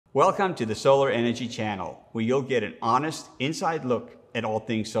Welcome to the Solar Energy Channel, where you'll get an honest, inside look at all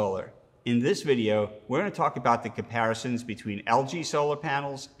things solar. In this video, we're going to talk about the comparisons between LG solar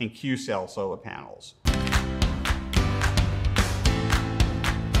panels and Q-cell solar panels.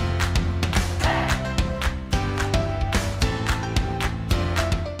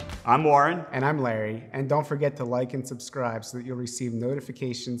 I'm Warren. And I'm Larry. And don't forget to like and subscribe so that you'll receive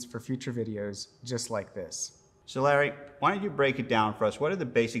notifications for future videos just like this. So Larry, why don't you break it down for us? What are the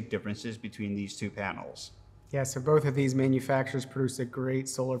basic differences between these two panels? Yeah, so both of these manufacturers produce a great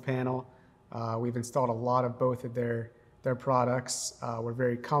solar panel. We've installed a lot of both of their products. We're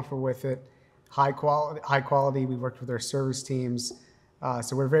very comfortable with it. High quality. We worked with their service teams.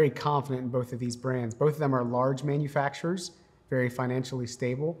 So we're very confident in both of these brands. Both of them are large manufacturers, very financially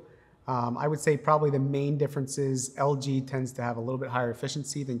stable. I would say probably the main difference is LG tends to have a little bit higher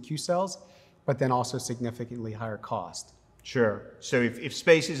efficiency than Q-cells, but then also significantly higher cost. Sure. So if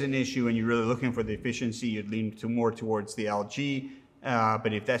space is an issue and you're really looking for the efficiency, you'd lean more towards the LG.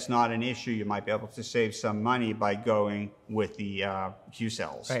 But if that's not an issue, you might be able to save some money by going with the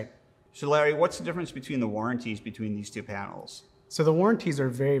Q-cells. Right. So Larry, what's the difference between the warranties between these two panels? So the warranties are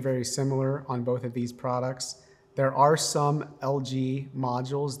very, very similar on both of these products. There are some LG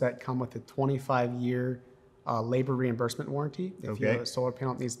modules that come with a 25-year labor reimbursement warranty if your solar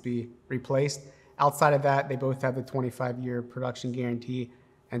panel needs to be replaced. Outside of that, they both have the 25-year production guarantee,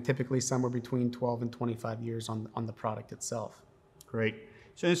 and typically somewhere between 12 and 25 years on the product itself. Great.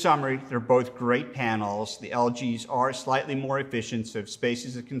 So in summary, they're both great panels. The LGs are slightly more efficient, so if space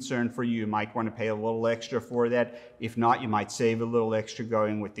is a concern for you, you might want to pay a little extra for that. If not, you might save a little extra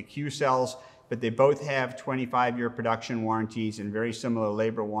going with the Q-cells. But they both have 25-year production warranties and very similar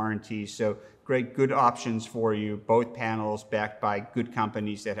labor warranties. So good options for you. Both panels backed by good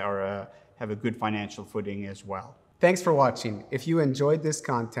companies that have a good financial footing as well. Thanks for watching. If you enjoyed this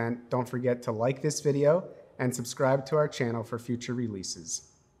content, don't forget to like this video and subscribe to our channel for future releases.